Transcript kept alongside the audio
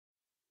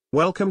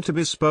Welcome to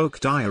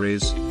Bespoke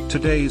Diaries.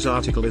 Today's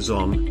article is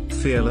on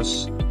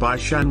Fearless by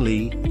Shan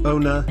Lee,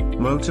 owner,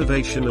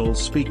 motivational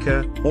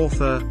speaker,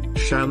 author,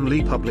 Shan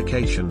Lee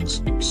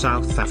Publications,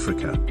 South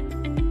Africa.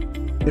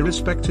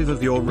 Irrespective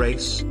of your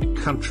race,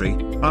 country,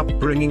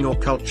 upbringing or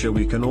culture,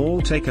 we can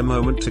all take a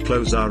moment to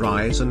close our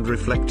eyes and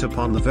reflect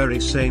upon the very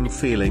same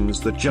feelings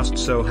that just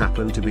so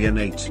happen to be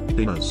innate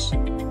in us.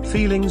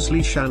 Feelings Lee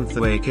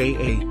Shanthu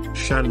aka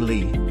Shan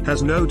Lee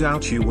has no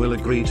doubt you will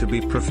agree to be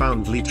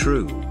profoundly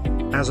true.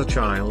 As a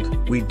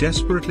child, we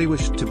desperately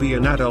wished to be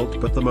an adult,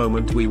 but the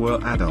moment we were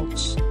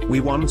adults, we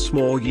once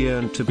more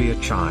yearned to be a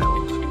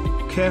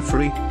child.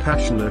 Carefree,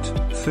 passionate,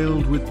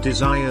 filled with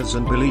desires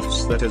and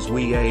beliefs that as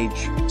we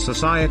age,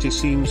 society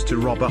seems to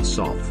rob us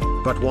of.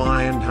 But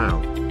why and how?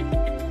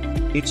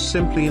 It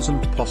simply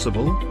isn't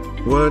possible.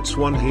 Words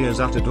one hears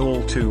uttered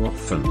all too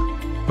often.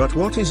 But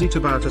what is it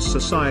about a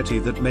society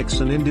that makes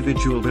an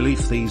individual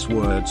believe these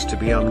words to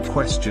be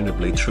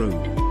unquestionably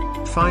true?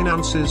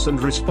 Finances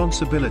and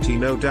responsibility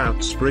no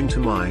doubt spring to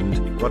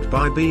mind, but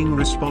by being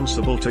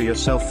responsible to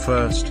yourself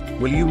first,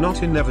 will you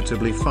not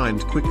inevitably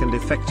find quick and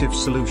effective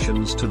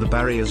solutions to the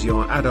barriers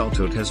your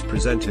adulthood has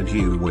presented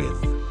you with?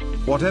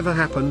 Whatever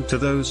happened to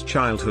those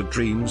childhood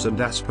dreams and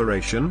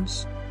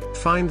aspirations?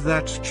 Find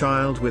that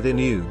child within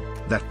you,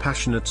 that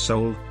passionate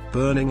soul,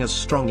 burning as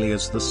strongly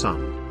as the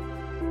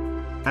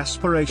sun.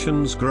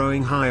 Aspirations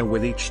growing higher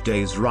with each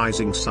day's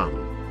rising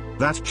sun.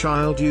 That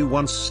child you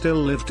once still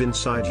lived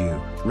inside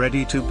you,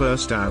 ready to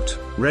burst out,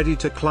 ready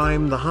to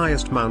climb the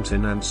highest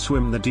mountain and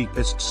swim the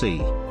deepest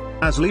sea.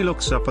 As Lee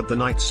looks up at the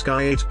night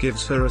sky, it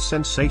gives her a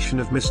sensation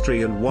of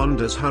mystery and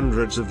wonders.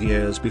 Hundreds of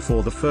years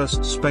before the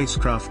first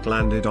spacecraft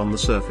landed on the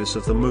surface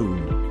of the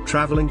moon,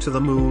 traveling to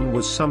the moon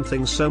was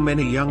something so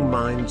many young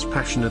minds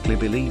passionately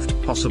believed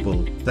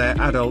possible. Their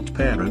adult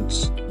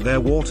parents,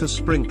 their water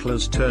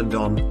sprinklers turned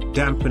on,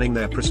 dampening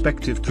their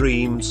prospective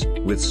dreams,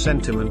 with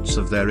sentiments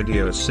of their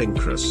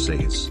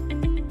idiosyncrasies.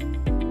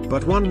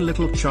 But one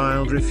little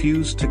child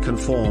refused to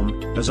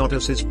conform, as odd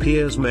as his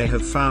peers may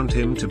have found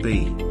him to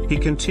be. He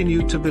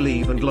continued to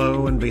believe, and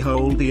lo and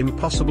behold, the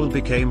impossible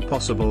became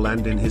possible,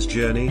 and in his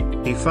journey,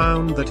 he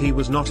found that he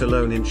was not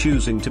alone in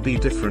choosing to be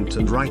different,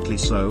 and rightly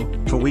so,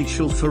 for we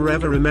shall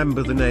forever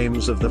remember the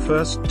names of the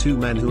first two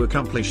men who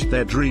accomplished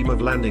their dream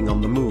of landing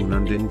on the moon,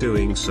 and in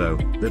doing so,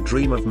 the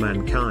dream of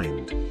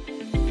mankind.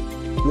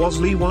 Was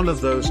Lee one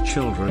of those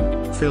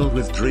children, filled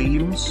with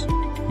dreams?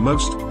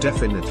 Most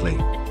definitely.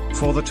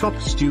 For the top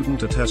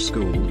student at her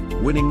school,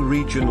 winning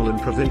regional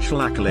and provincial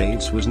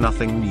accolades was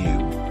nothing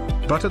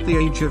new. But at the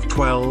age of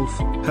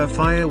 12, her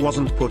fire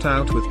wasn't put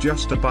out with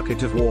just a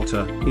bucket of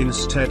water.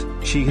 Instead,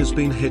 she has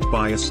been hit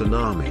by a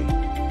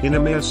tsunami. In a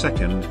mere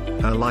second,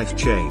 her life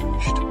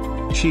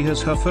changed. She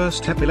has her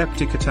first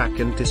epileptic attack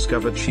and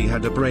discovered she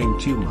had a brain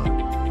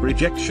tumor.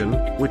 Rejection,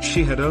 which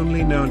she had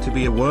only known to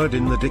be a word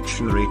in the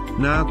dictionary,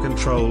 now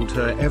controlled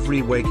her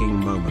every waking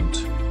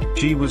moment.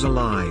 She was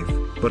alive,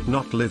 but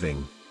not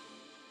living.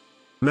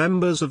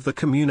 Members of the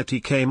community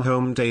came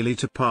home daily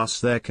to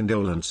pass their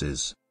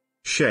condolences.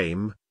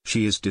 Shame,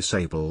 she is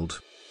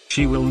disabled.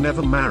 She will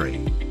never marry.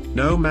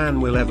 No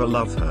man will ever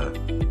love her.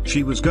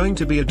 She was going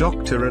to be a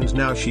doctor, and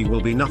now she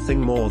will be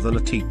nothing more than a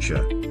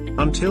teacher.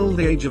 Until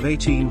the age of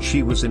 18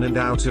 she was in and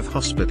out of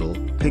hospital,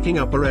 picking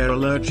up a rare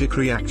allergic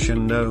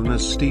reaction known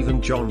as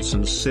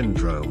Stevens-Johnson's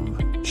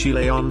syndrome. She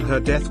lay on her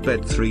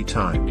deathbed 3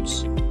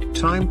 times.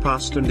 Time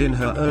passed, and in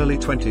her early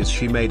 20s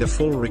she made a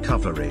full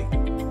recovery.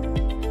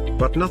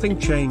 But nothing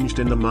changed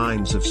in the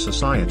minds of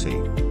society.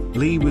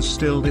 Lee was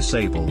still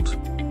disabled.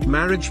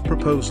 Marriage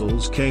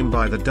proposals came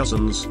by the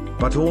dozens,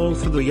 but all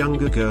for the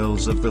younger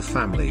girls of the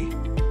family.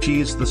 She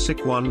is the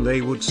sick one,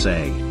 they would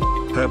say.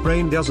 Her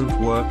brain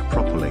doesn't work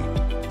properly.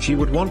 She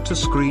would want to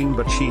scream,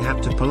 but she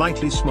had to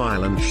politely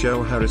smile and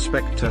show her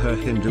respect to her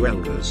Hindu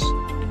elders.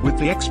 With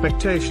the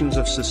expectations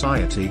of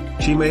society,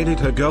 she made it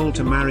her goal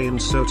to marry,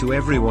 and so to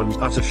everyone's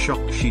utter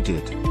shock she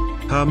did.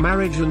 Her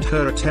marriage and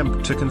her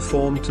attempt to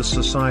conform to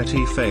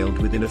society failed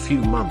within a few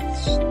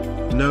months.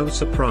 No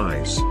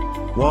surprise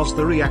was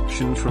the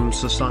reaction from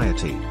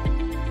society.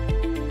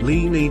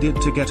 Lee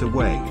needed to get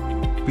away,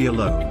 be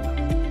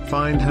alone,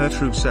 find her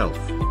true self,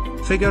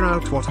 figure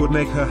out what would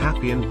make her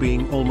happy, and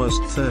being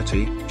almost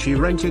 30, she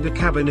rented a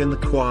cabin in the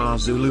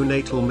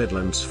KwaZulu-Natal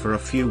Midlands for a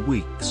few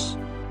weeks.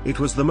 It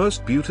was the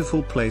most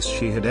beautiful place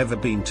she had ever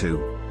been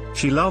to.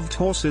 She loved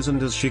horses,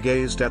 and as she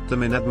gazed at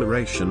them in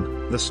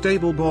admiration, the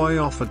stable boy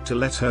offered to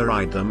let her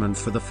ride them, and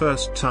for the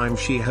first time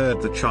she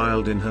heard the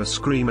child in her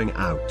screaming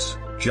out,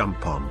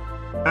 "Jump on!"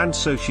 And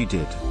so she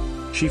did.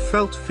 She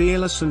felt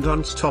fearless and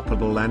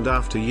unstoppable, and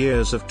after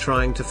years of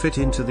trying to fit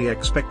into the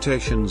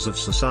expectations of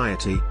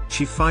society,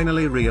 she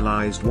finally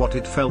realized what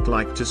it felt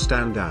like to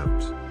stand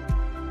out.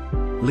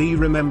 Lee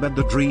remembered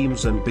the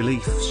dreams and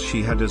beliefs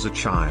she had as a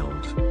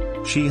child.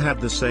 She had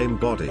the same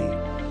body.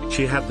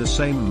 She had the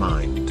same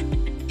mind.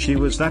 She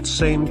was that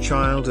same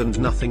child, and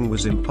nothing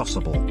was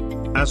impossible.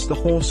 As the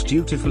horse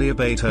dutifully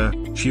obeyed her,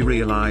 she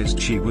realized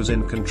she was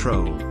in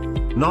control.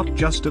 not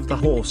just of the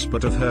horse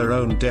but of her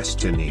own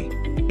destiny.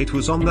 It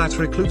was on that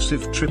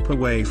reclusive trip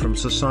away from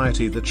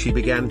society that she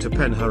began to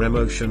pen her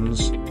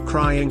emotions,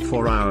 crying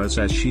for hours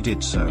as she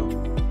did so.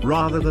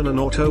 Rather than an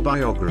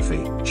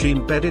autobiography, she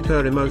embedded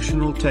her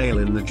emotional tale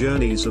in the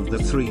journeys of the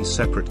three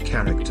separate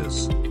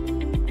characters.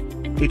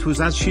 It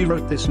was as she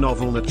wrote this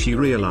novel that she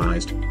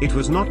realized, it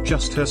was not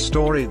just her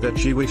story that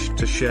she wished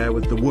to share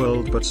with the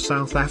world but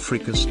South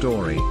Africa's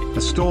story,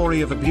 a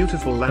story of a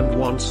beautiful land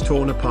once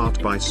torn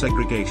apart by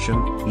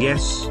segregation,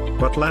 yes,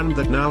 but land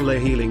that now lay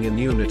healing in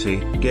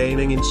unity,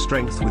 gaining in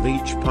strength with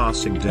each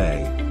passing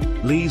day.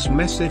 Lee's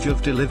message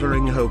of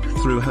delivering hope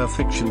through her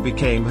fiction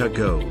became her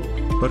goal,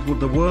 but would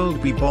the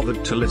world be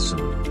bothered to listen?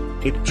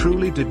 It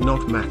truly did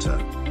not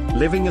matter.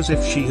 Living as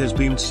if she has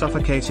been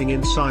suffocating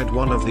inside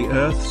one of the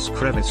Earth's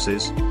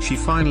crevices, she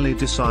finally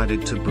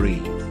decided to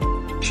breathe.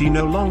 She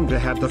no longer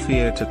had the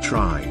fear to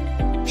try.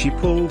 She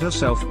pulled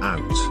herself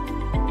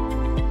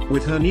out.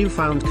 With her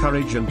newfound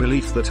courage and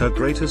belief that her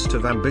greatest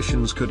of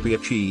ambitions could be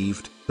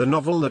achieved, the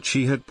novel that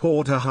she had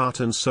poured her heart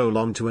and soul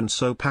onto and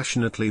so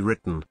passionately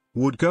written,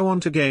 would go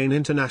on to gain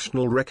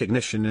international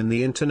recognition in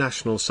the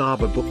International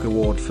SABA Book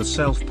Award for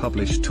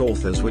Self-Published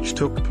Authors, which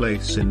took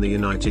place in the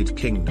United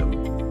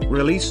Kingdom.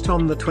 Released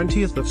on the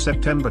 20th of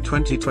September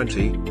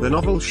 2020, the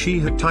novel she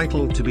had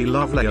titled to be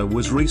Love Leiyah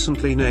was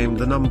recently named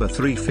the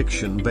 #3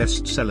 fiction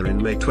bestseller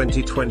in May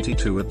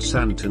 2022 at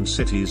Sandton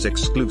City's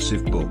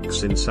exclusive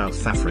books in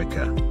South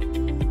Africa.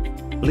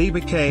 Lee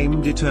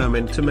became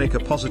determined to make a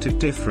positive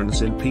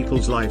difference in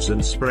people's lives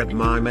and spread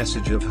my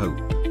message of hope.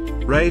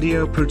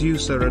 Radio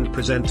producer and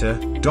presenter,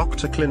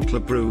 Dr. Clint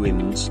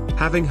LeBruins,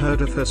 having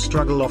heard of her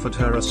struggle, offered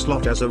her a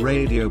slot as a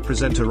radio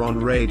presenter on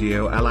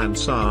Radio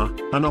Al-Ansar,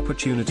 an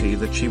opportunity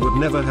that she would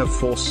never have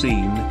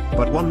foreseen,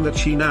 but one that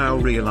she now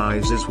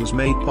realizes was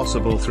made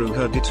possible through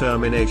her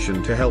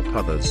determination to help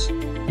others.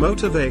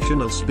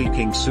 Motivational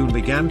speaking soon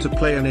began to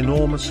play an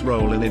enormous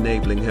role in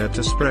enabling her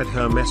to spread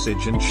her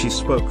message, and she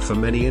spoke for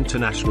many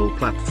international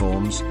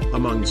platforms.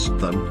 Amongst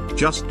them,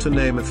 just to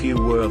name a few,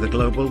 were the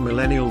global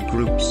millennial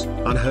groups,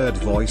 Unheard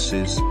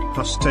Voices,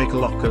 Plus Take a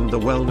Look and the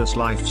Wellness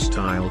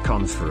Lifestyle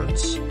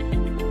Conference.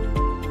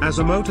 As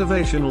a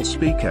motivational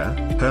speaker,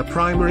 her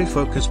primary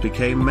focus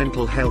became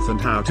mental health and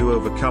how to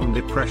overcome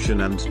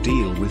depression and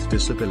deal with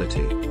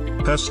disability.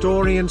 Her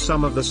story and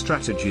some of the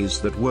strategies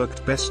that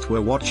worked best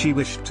were what she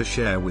wished to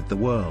share with the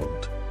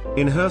world.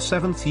 In her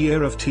 7th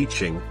year of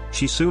teaching,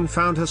 she soon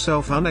found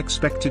herself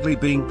unexpectedly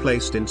being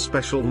placed in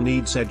special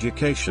needs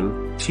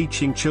education,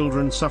 teaching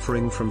children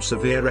suffering from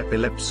severe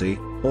epilepsy,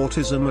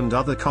 autism and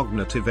other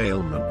cognitive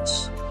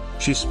ailments.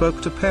 She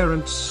spoke to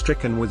parents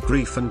stricken with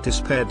grief and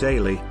despair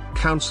daily,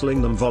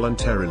 counseling them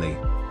voluntarily.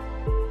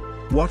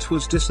 What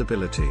was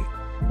disability?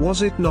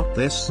 Was it not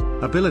this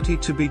ability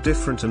to be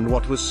different, and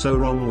what was so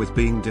wrong with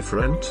being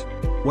different?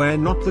 We're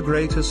not the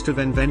greatest of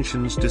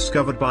inventions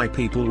discovered by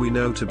people we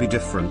know to be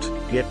different,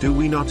 yet do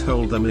we not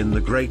hold them in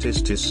the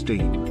greatest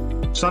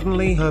esteem?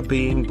 Suddenly her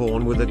being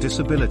born with a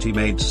disability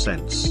made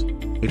sense.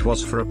 It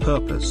was for a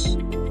purpose.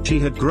 She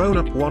had grown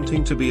up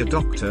wanting to be a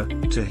doctor,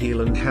 to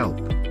heal and help.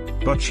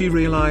 But she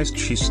realized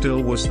she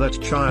still was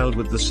that child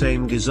with the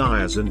same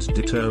desires and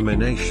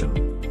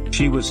determination.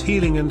 She was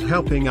healing and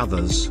helping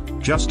others,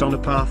 just on a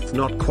path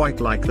not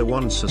quite like the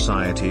one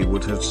society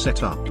would have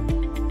set up.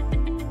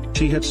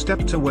 She had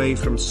stepped away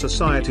from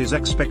society's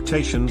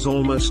expectations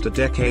almost a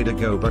decade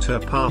ago, but her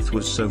path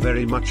was so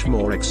very much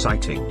more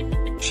exciting.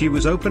 She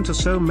was open to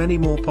so many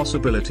more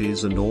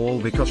possibilities, and all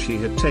because she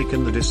had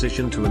taken the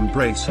decision to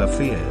embrace her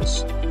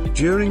fears.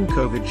 During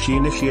COVID, she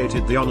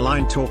initiated the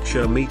online talk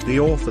show Meet the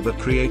Author that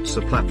creates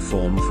a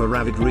platform for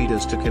avid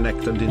readers to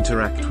connect and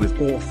interact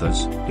with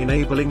authors,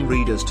 enabling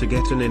readers to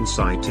get an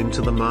insight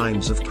into the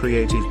minds of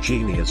creative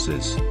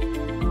geniuses.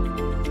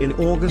 In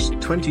August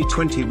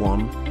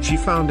 2021, she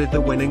founded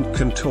the Winning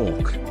Can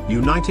Talk,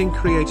 uniting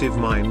creative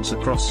minds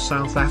across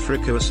South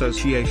Africa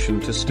association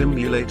to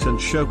stimulate and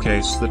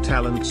showcase the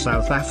talent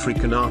South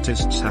African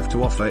artists have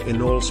to offer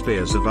in all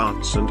spheres of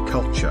arts and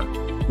culture.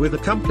 With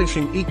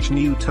accomplishing each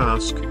new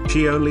task,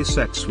 she only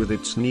sets with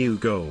its new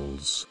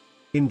goals.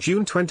 In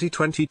June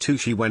 2022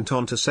 she went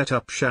on to set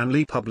up Shan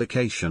Lee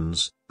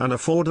Publications, an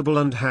affordable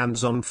and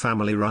hands-on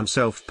family-run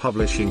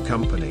self-publishing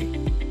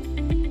company.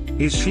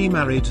 Is she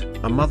married,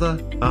 a mother,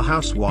 a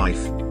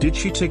housewife? Did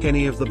she tick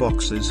any of the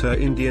boxes her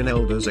Indian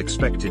elders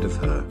expected of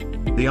her?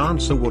 The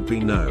answer would be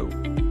no.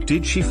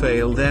 Did she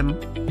fail them?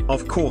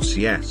 Of course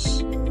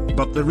yes.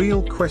 But the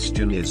real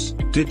question is,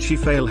 did she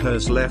fail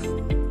hers left?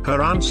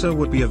 Her answer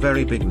would be a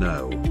very big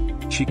no.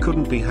 She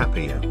couldn't be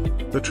happier.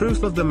 The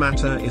truth of the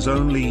matter is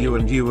only you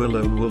and you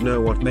alone will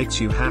know what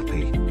makes you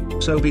happy.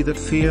 So be that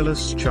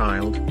fearless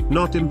child,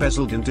 not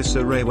embezzled in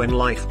disarray when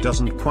life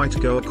doesn't quite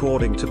go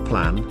according to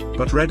plan,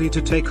 but ready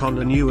to take on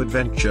a new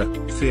adventure,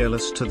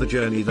 fearless to the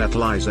journey that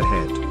lies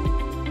ahead.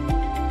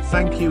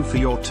 Thank you for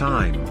your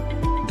time.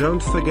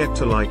 Don't forget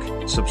to like,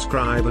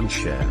 subscribe and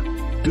share.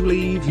 Do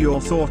leave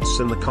your thoughts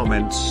in the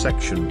comments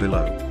section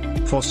below.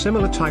 For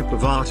similar type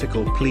of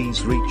article,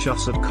 please reach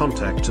us at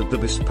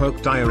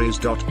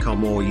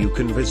contact@thebespokediaries.com, or you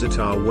can visit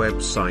our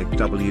website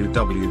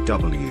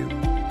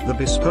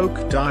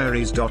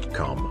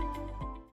www.thebespokediaries.com.